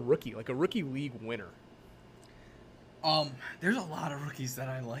 What about a rookie, like a rookie league winner? There's a lot of rookies that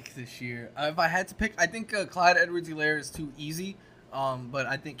I like this year. If I had to pick, I think Clyde Edwards-Helaire is too easy. but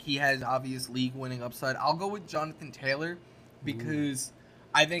I think he has obvious league-winning upside. I'll go with Jonathan Taylor because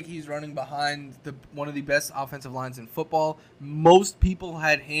I think he's running behind one of the best offensive lines in football. Most people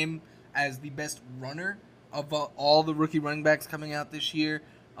had him as the best runner of all the rookie running backs coming out this year.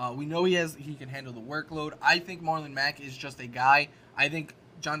 We know he can handle the workload. I think Marlon Mack is just a guy. I think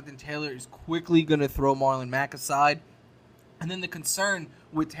Jonathan Taylor is quickly going to throw Marlon Mack aside. And then the concern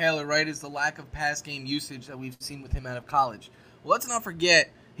with Taylor, right, is the lack of pass game usage that we've seen with him out of college. Well, let's not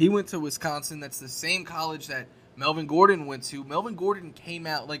forget, he went to Wisconsin. That's the same college that Melvin Gordon went to. Melvin Gordon came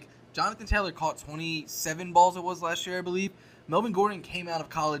out, like, Jonathan Taylor caught 27 balls it was last year, I believe. Melvin Gordon came out of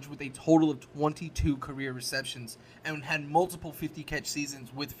college with a total of 22 career receptions and had multiple 50-catch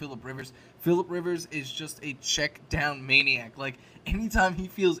seasons with Phillip Rivers. Phillip Rivers is just a check-down maniac. Like, anytime he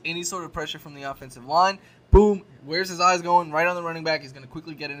feels any sort of pressure from the offensive line, boom, where's his eyes going? Right on the running back. He's going to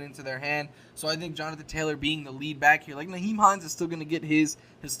quickly get it into their hand. So I think Jonathan Taylor being the lead back here, like Naheem Hines is still going to get his.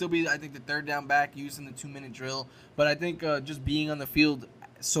 He'll still be, I think, the third down back used in the 2-minute drill. But I think just being on the field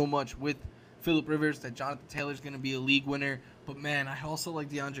so much with Phillip Rivers that Jonathan Taylor's going to be a league winner. But, man, I also like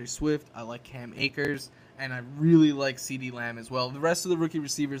DeAndre Swift. I like Cam Akers. And I really like CeeDee Lamb as well. The rest of the rookie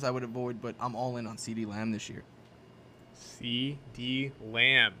receivers I would avoid, but I'm all in on CeeDee Lamb this year. CeeDee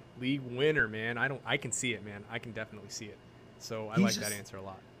Lamb, league winner, man. I can see it, man. I can definitely see it. So I like that answer a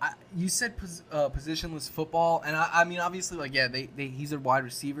lot. You said positionless football, and I mean, obviously, like, yeah, he's a wide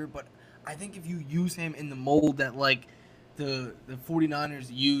receiver, but I think if you use him in the mold that, like, the 49ers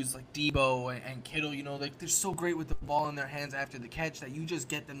use, like Debo and Kittle, you know, like, they're so great with the ball in their hands after the catch that you just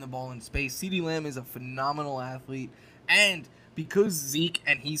get them the ball in space. CeeDee Lamb is a phenomenal athlete, and because Zeke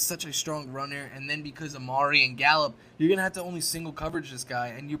and he's such a strong runner, and then because Amari and Gallup, you're going to have to only single coverage this guy,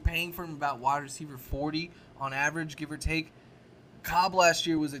 and you're paying for him about wide receiver 40 on average, give or take. Cobb last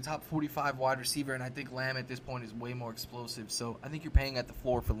year was a top 45 wide receiver, and I think Lamb at this point is way more explosive. So I think you're paying at the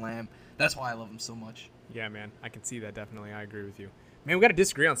floor for Lamb. That's why I love him so much. Yeah, man. I can see that definitely. I agree with you. Man, we got to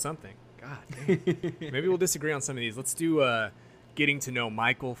disagree on something. God damn. Maybe we'll disagree on some of these. Let's do getting to know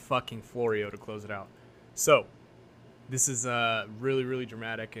Michael fucking Florio to close it out. So this is really, really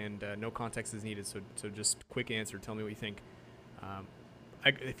dramatic, and no context is needed. So just quick answer. Tell me what you think.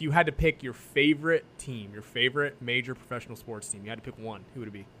 If you had to pick your favorite team, your favorite major professional sports team, you had to pick one, who would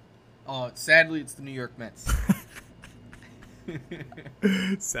it be? Sadly, it's the New York Mets.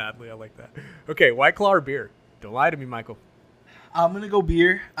 Sadly, I like that. Okay, White Claw or beer? Don't lie to me, Michael. I'm going to go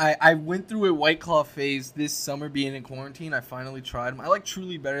beer. I went through a White Claw phase this summer being in quarantine. I finally tried them. I like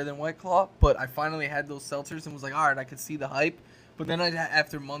Truly better than White Claw, but I finally had those seltzers and was like, all right, I could see the hype. But then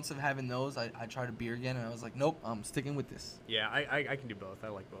after months of having those, I tried a beer again, and I was like, nope, I'm sticking with this. Yeah, I can do both. I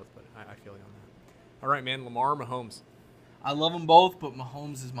like both, but I feel you on that. All right, man, Lamar or Mahomes? I love them both, but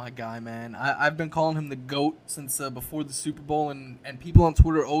Mahomes is my guy, man. I've been calling him the GOAT since before the Super Bowl, and people on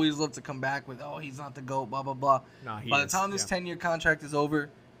Twitter always love to come back with, oh, he's not the GOAT, blah, blah, blah. Nah, By the time this 10-year contract is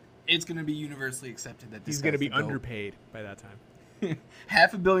over, it's going to be universally accepted that he's going to be underpaid by that time.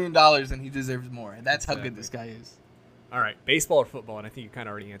 $500 million, and he deserves more. That's exactly how good this guy is. All right, baseball or football? And I think you kind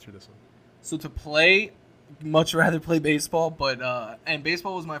of already answered this one. So to play, much rather play baseball, but and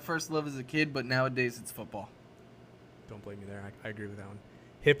baseball was my first love as a kid, but nowadays it's football. Don't blame me there. I agree with that one.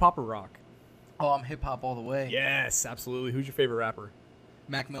 Hip hop or rock? Oh, I'm hip hop all the way. Yes, absolutely. Who's your favorite rapper?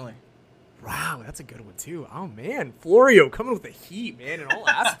 Mac Miller. Wow, that's a good one too. Oh man, Florio coming with the heat, man, in all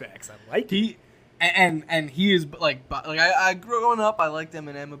aspects. I like it. And he is like I growing up, I liked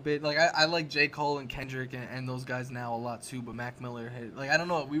Eminem a bit. Like I like J. Cole and Kendrick and those guys now a lot too. But Mac Miller, like I don't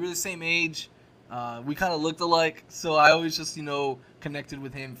know, we were the same age. We kind of looked alike, so I always just connected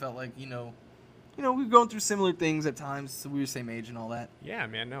with him. Felt like we've gone through similar things at times, so we were the same age and all that. Yeah,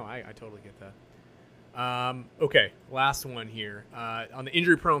 man. No, I totally get that. Okay, last one here. On the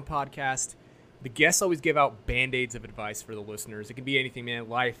Injury Prone podcast, the guests always give out Band-Aids of advice for the listeners. It can be anything, man.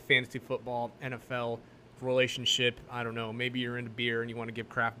 Life, fantasy football, NFL, relationship. I don't know. Maybe you're into beer and you want to give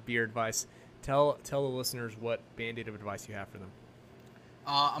craft beer advice. Tell the listeners what Band-Aid of advice you have for them.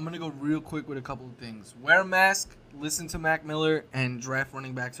 I'm going to go real quick with a couple of things. Wear a mask, listen to Mac Miller, and draft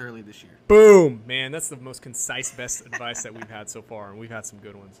running backs early this year. Boom! Man, that's the most concise, best advice that we've had so far, and we've had some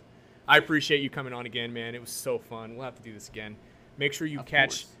good ones. I appreciate you coming on again, man. It was so fun. We'll have to do this again. Make sure you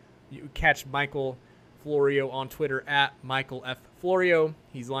catch Michael Florio on Twitter at Michael F. Florio.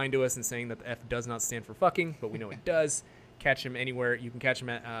 He's lying to us and saying that the F does not stand for fucking, but we know it does. Catch him anywhere. You can catch him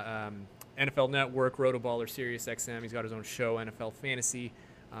at NFL Network, Rotoballer, SiriusXM. He's got his own show, NFL Fantasy.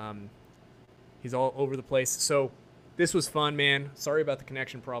 He's all over the place. So this was fun, man. Sorry about the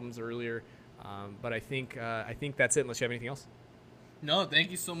connection problems earlier, but I think that's it. Unless you have anything else. No, thank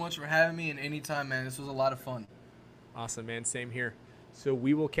you so much for having me. And anytime, man. This was a lot of fun. Awesome, man. Same here. So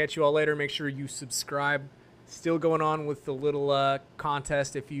we will catch you all later. Make sure you subscribe. Still going on with the little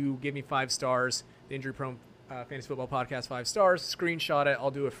contest. If you give me 5 stars, the Injury Prone Fantasy Football Podcast 5 stars, screenshot it.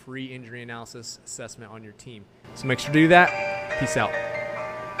 I'll do a free injury analysis assessment on your team. So make sure to do that. Peace out.